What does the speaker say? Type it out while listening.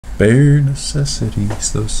bare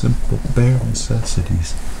necessities, those simple bare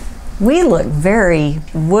necessities. We look very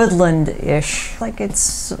woodland-ish, like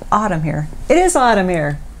it's autumn here. It is autumn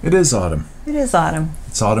here. It is autumn. It is autumn.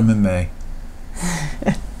 It's autumn in May.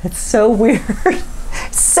 It's so weird.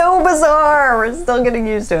 So bizarre. We're still getting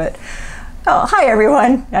used to it. Oh, hi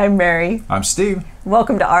everyone. I'm Mary. I'm Steve.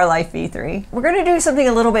 Welcome to Our Life V3. We're going to do something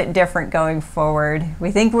a little bit different going forward.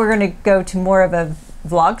 We think we're going to go to more of a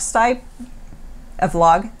vlog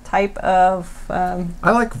type of...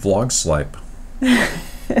 I like vlog slipe.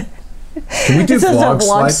 Can we do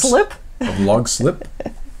vlog slip? A vlog slip?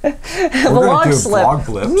 Vlog slip. Vlog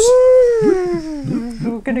blips.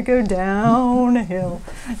 We're gonna go down a hill.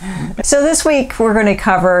 So this week we're going to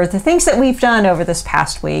cover the things that we've done over this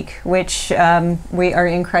past week, which we are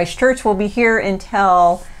in Christchurch. We'll be here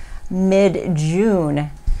until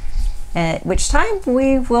mid-June, at which time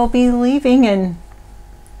we will be leaving and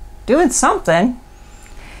doing something.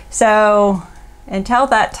 So until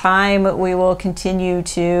that time, we will continue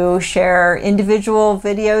to share individual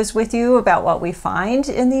videos with you about what we find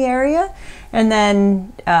in the area, and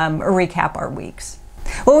then recap our weeks.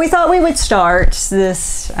 Well, we thought we would start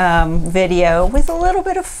this video with a little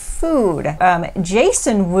bit of food.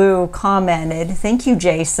 Jason Wu commented, thank you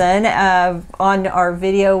Jason, on our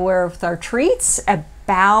video with our treats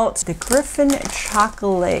about the Griffin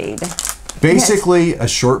Choco-ade. Basically a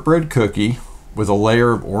shortbread cookie with a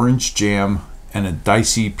layer of orange jam and a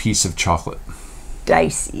dicey piece of chocolate.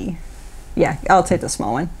 Dicey. Yeah, I'll take the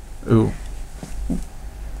small one. Ooh.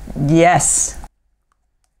 Yes.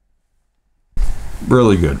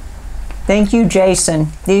 Really good. Thank you, Jason.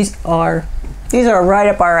 These are right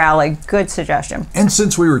up our alley. Good suggestion. And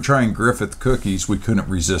since we were trying Griffith cookies, we couldn't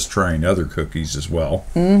resist trying other cookies as well.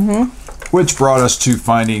 Which brought us to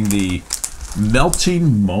finding the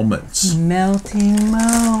Melting Moments. Melting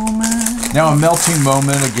Moment. Now a Melting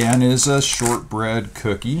Moment again is a shortbread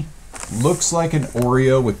cookie. Looks like an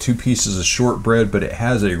Oreo with two pieces of shortbread, but it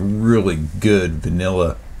has a really good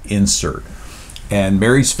vanilla insert. And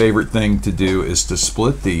Mary's favorite thing to do is to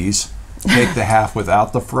split these, take the half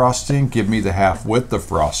without the frosting, give me the half with the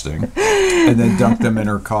frosting, and then dunk them in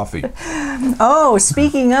her coffee. Oh,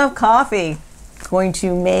 speaking of coffee, going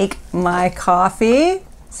to make my coffee.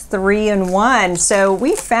 It's 3-in-1. So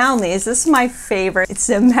we found these. This is my favorite. It's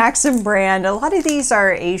a Maxim brand. A lot of these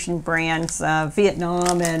are Asian brands,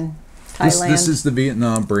 Vietnam and Thailand. This is the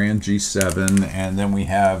Vietnam brand G7, and then we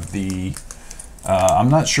have the, I'm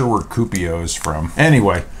not sure where Kopiko is from.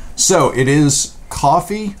 Anyway, so it is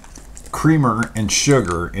coffee, creamer, and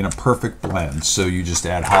sugar in a perfect blend. So you just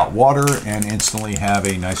add hot water and instantly have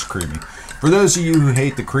a nice creamy. For those of you who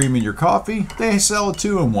hate the cream in your coffee, they sell a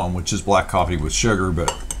 2-in-1, which is black coffee with sugar,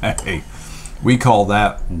 but hey, we call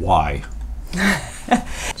that why.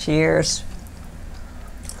 Cheers.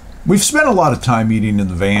 We've spent a lot of time eating in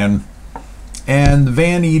the van, and the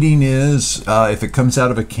van eating is, if it comes out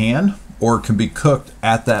of a can or can be cooked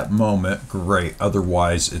at that moment, great.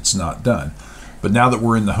 Otherwise, it's not done. But now that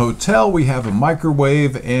we're in the hotel, we have a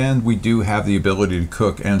microwave, and we do have the ability to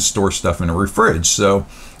cook and store stuff in a fridge. So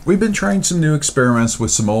we've been trying some new experiments with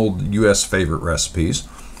some old U.S. favorite recipes.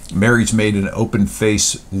 Mary's made an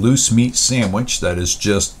open-face loose meat sandwich that is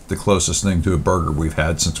just the closest thing to a burger we've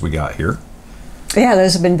had since we got here. Yeah,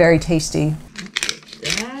 those have been very tasty.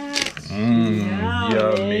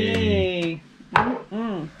 Yummy.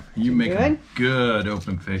 You make a good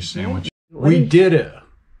open-face sandwich. We did it.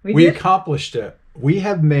 We accomplished it. We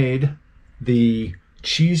have made the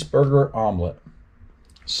cheeseburger omelet.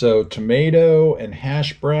 So tomato and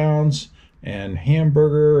hash browns and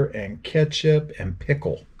hamburger and ketchup and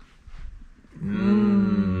pickle.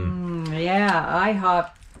 Yeah, IHOP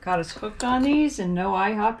got us hooked on these, and no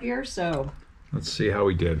IHOP here, so Let's see how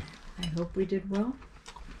we did. I hope we did well.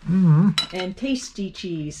 And tasty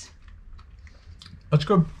cheese. That's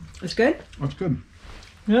good. That's good? That's good.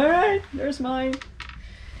 All right, there's mine.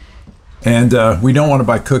 And we don't want to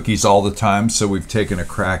buy cookies all the time, so we've taken a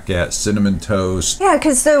crack at cinnamon toast. Yeah,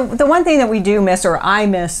 because the one thing that we do miss, or I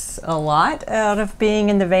miss a lot out of being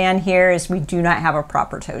in the van here, is we do not have a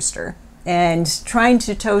proper toaster. And trying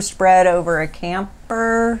to toast bread over a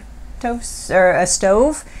camper toast or a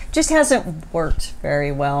stove just hasn't worked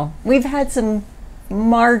very well. We've had some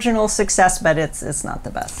marginal success, but it's not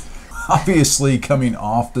the best. Obviously, coming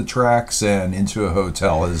off the tracks and into a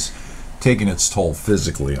hotel is taking its toll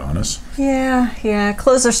physically on us. Yeah,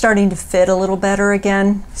 clothes are starting to fit a little better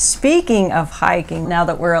again. Speaking of hiking, now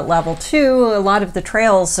that we're at level 2, a lot of the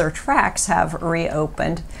trails or tracks have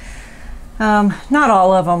reopened. Not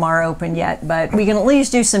all of them are open yet, but we can at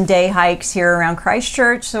least do some day hikes here around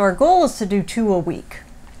Christchurch. So our goal is to do 2 a week.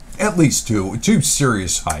 At least two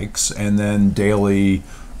serious hikes, and then daily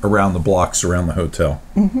around the blocks around the hotel.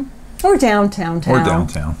 Or downtown Or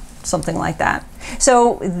downtown. Something like that.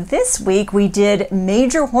 So this week we did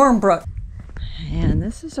Major Hornbrook. And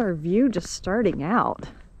this is our view just starting out.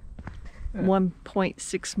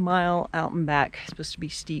 1.6 mile out and back. It's supposed to be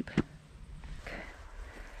steep.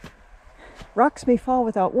 Rocks may fall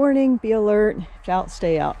without warning. Be alert. If out,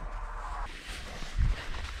 stay out.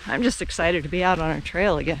 I'm just excited to be out on our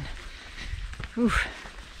trail again. Whew.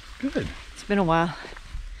 Good. It's been a while.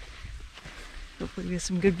 Hopefully we get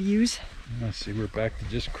some good views. I see we're back to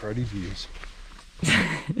just cruddy views.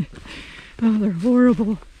 Oh, they're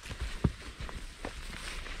horrible.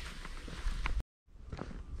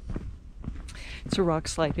 It's a rock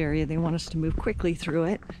slide area. They want us to move quickly through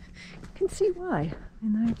it. You can see why.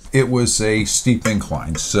 It was a steep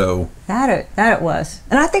incline, so... That it was.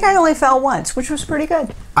 And I think I only fell once, which was pretty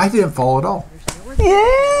good. I didn't fall at all.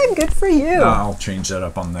 Yeah, good for you. I'll change that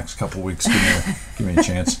up on the next couple of weeks. Give me a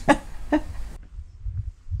chance.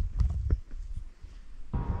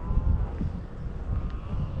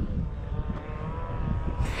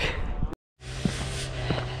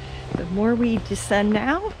 The more we descend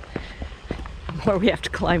now, the more we have to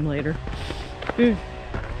climb later.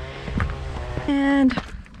 And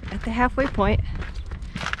at the halfway point,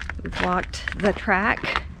 we've walked the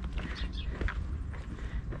track.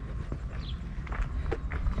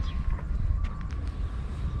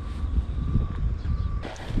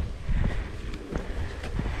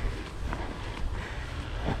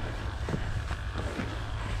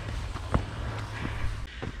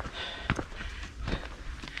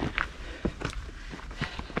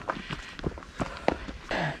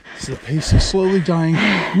 So the pace is slowly dying.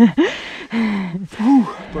 Whew,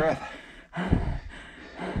 breath.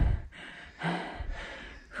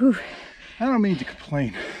 Whew. I don't mean to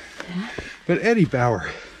complain, but Eddie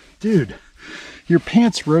Bauer, dude, your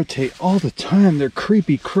pants rotate all the time. They're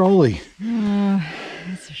creepy crawly.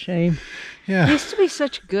 That's a shame. Yeah. It used to be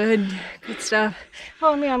such good stuff.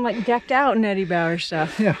 Oh, I mean, I'm like decked out in Eddie Bauer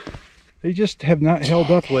stuff. Yeah. They just have not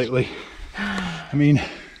held up lately. I mean,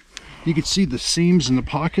 you can see the seams in the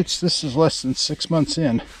pockets. This is less than 6 months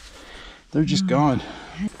in. They're just gone.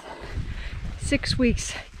 6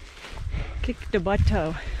 weeks. Kick the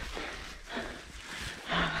butto.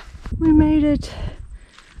 We made it.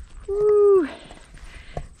 Woo.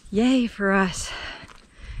 Yay for us.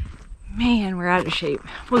 Man, we're out of shape.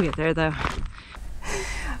 We'll get there though.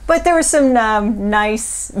 But there were some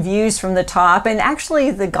nice views from the top, and actually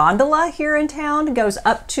the gondola here in town goes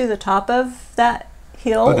up to the top of that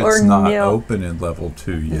hill. But it's not open in level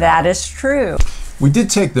 2 yet. That is true. We did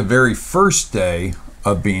take the very first day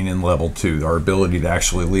of being in level 2, our ability to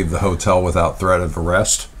actually leave the hotel without threat of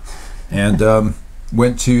arrest, and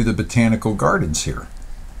went to the Botanical Gardens here.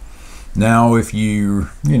 Now, if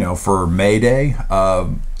for May Day,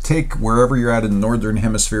 take wherever you're at in the Northern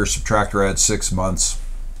Hemisphere, subtract or add 6 months.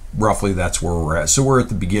 Roughly, that's where we're at. So we're at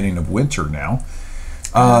the beginning of winter now.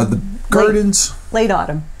 The gardens... Late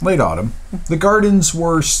autumn. Late autumn. The gardens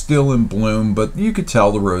were still in bloom, but you could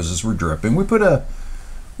tell the roses were dripping. We put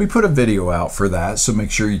a video out for that, so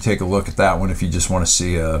make sure you take a look at that one if you just want to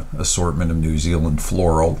see a assortment of New Zealand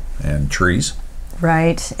floral and trees.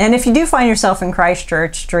 Right. And if you do find yourself in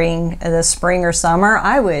Christchurch during the spring or summer,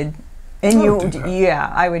 I would do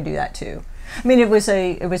that too. I mean, it was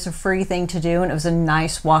a free thing to do, and it was a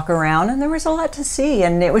nice walk around, and there was a lot to see,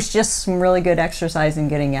 and it was just some really good exercise in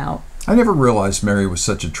getting out. I never realized Mary was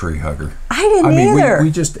such a tree hugger. I didn't either. We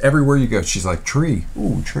just, everywhere you go, she's like, tree,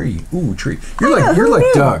 ooh, tree, ooh, tree. You're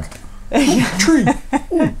like Doug. Ooh, tree,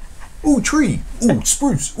 ooh, tree, ooh,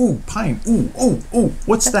 spruce, ooh, pine, ooh,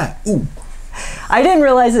 what's that? Ooh. I didn't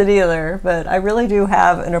realize it either, but I really do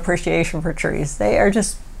have an appreciation for trees. There's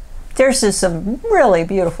just some really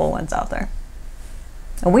beautiful ones out there.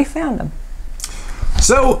 And we found them.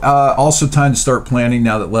 So, also time to start planning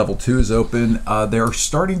now that level 2 is open. They're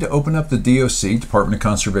starting to open up the DOC, Department of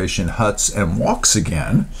Conservation, huts and walks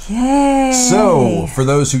again. Yay! So, for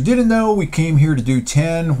those who didn't know, we came here to do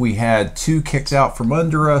 10. We had 2 kicked out from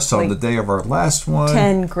under us on the day of our last one.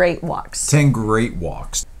 10 great walks. 10 great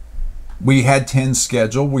walks. We had 10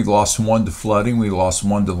 scheduled. We lost 1 to flooding. We lost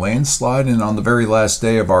 1 to landslide. And on the very last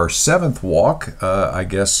day of our 7th walk, I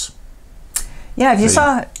guess... Yeah,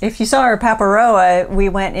 if you saw our Paparoa, we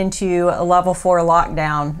went into a level 4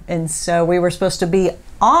 lockdown, and so we were supposed to be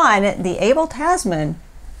on the Abel Tasman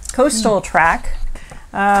Coastal Track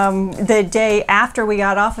the day after we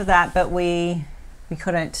got off of that, but we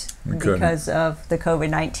couldn't because of the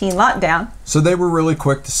COVID-19 lockdown. So they were really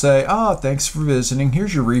quick to say, thanks for visiting.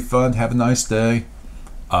 Here's your refund. Have a nice day.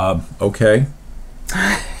 Okay.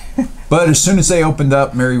 But as soon as they opened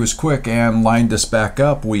up, Mary was quick and lined us back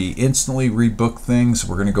up. We instantly rebooked things.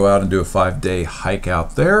 We're going to go out and do a 5-day hike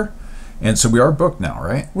out there. And so we are booked now,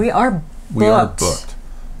 right? We are booked. We are booked.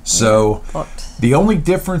 So the only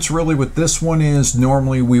difference really with this one is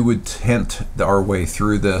normally we would tent our way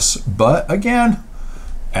through this. But again,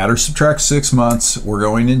 add or subtract 6 months. We're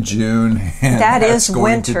going in June. And that is going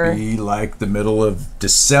winter. to be like the middle of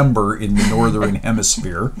December in the northern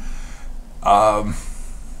hemisphere.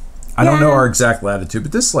 I don't know our exact latitude,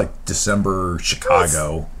 but this is like December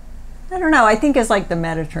Chicago. I don't know. I think it's like the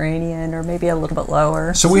Mediterranean or maybe a little bit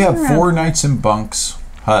lower. So we have 4 nights in bunks,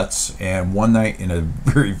 huts, and 1 night in a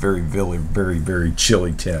very, very, very, very, very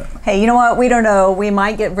chilly tent. Hey, you know what? We don't know. We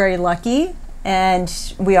might get very lucky,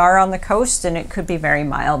 and we are on the coast, and it could be very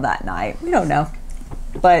mild that night. We don't know.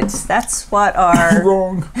 But that's what our...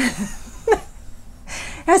 Wrong.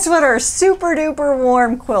 That's what our super duper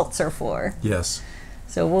warm quilts are for. Yes.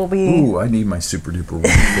 So we'll be... Ooh, I need my super duper warm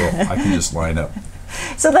quilt. I can just line up.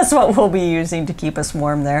 So that's what we'll be using to keep us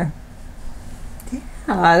warm there.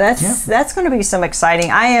 That's going to be some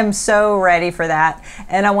exciting. I am so ready for that.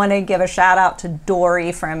 And I want to give a shout out to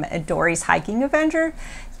Dory from Dory's Hiking Adventure.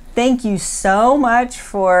 Thank you so much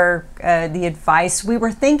for the advice. We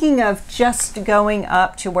were thinking of just going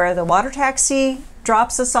up to where the water taxi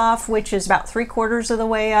drops us off, which is about 3/4 of the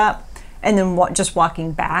way up, and then just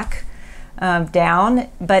walking back down.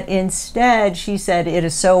 But instead, she said it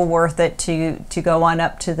is so worth it to go on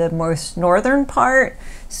up to the most northern part.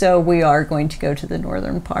 So we are going to go to the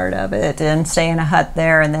northern part of it and stay in a hut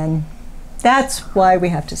there, and then that's why we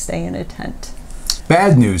have to stay in a tent.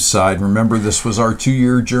 Bad news side, remember this was our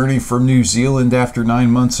 2-year journey from New Zealand after 9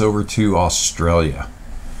 months over to Australia.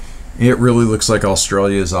 It really looks like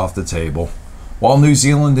Australia is off the table. While New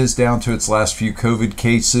Zealand is down to its last few COVID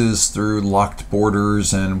cases through locked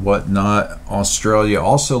borders and whatnot, Australia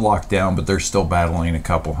also locked down, but they're still battling a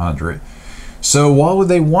couple hundred. So while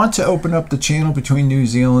they want to open up the channel between New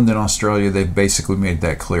Zealand and Australia, they've basically made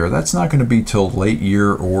that clear. That's not going to be till late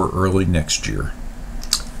year or early next year,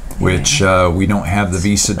 which we don't have the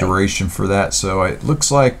visa duration for that. So it looks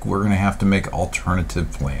like we're going to have to make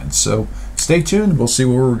alternative plans. So stay tuned. We'll see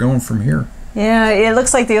where we're going from here. Yeah, it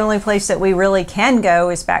looks like the only place that we really can go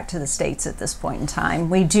is back to the States at this point in time.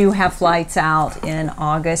 We do have flights out in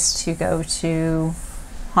August to go to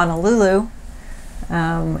Honolulu,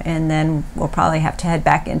 and then we'll probably have to head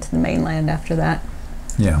back into the mainland after that.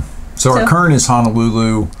 Yeah. So our current is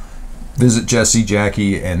Honolulu, visit Jesse,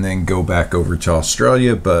 Jackie, and then go back over to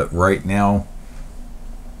Australia. But right now,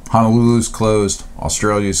 Honolulu's closed,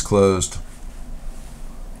 Australia's closed.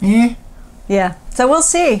 Yeah, so we'll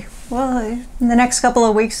see. Well, in the next couple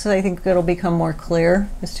of weeks, I think it'll become more clear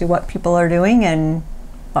as to what people are doing and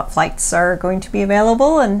what flights are going to be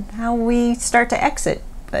available and how we start to exit.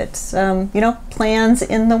 But, you know, plans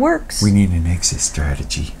in the works. We need an exit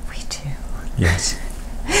strategy. We do. Yes.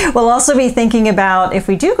 We'll also be thinking about, if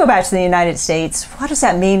we do go back to the United States, what does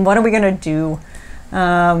that mean? What are we going to do?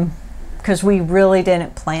 Because we really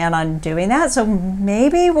didn't plan on doing that. So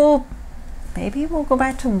maybe we'll go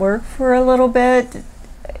back to work for a little bit.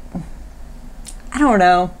 I don't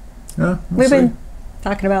know. Yeah, we've been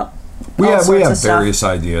talking about we have stuff. various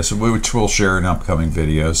ideas, which we'll share in upcoming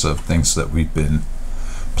videos of things that we've been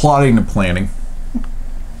plotting and planning.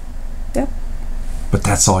 Yep. But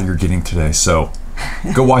that's all you're getting today. So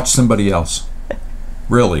go watch somebody else.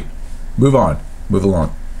 Really. Move on. Move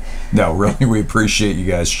along. No, really, we appreciate you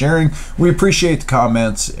guys sharing. We appreciate the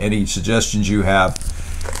comments. Any suggestions you have,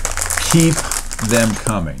 keep them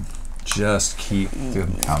coming. Just keep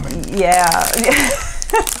them coming. Yeah.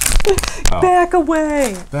 Back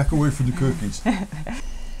away. Back away from the cookies.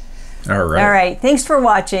 All right. All right. Thanks for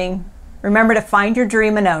watching. Remember to find your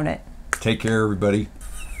dream and own it. Take care, everybody.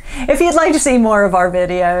 If you'd like to see more of our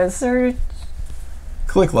videos, or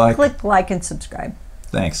click like and subscribe.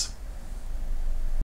 Thanks.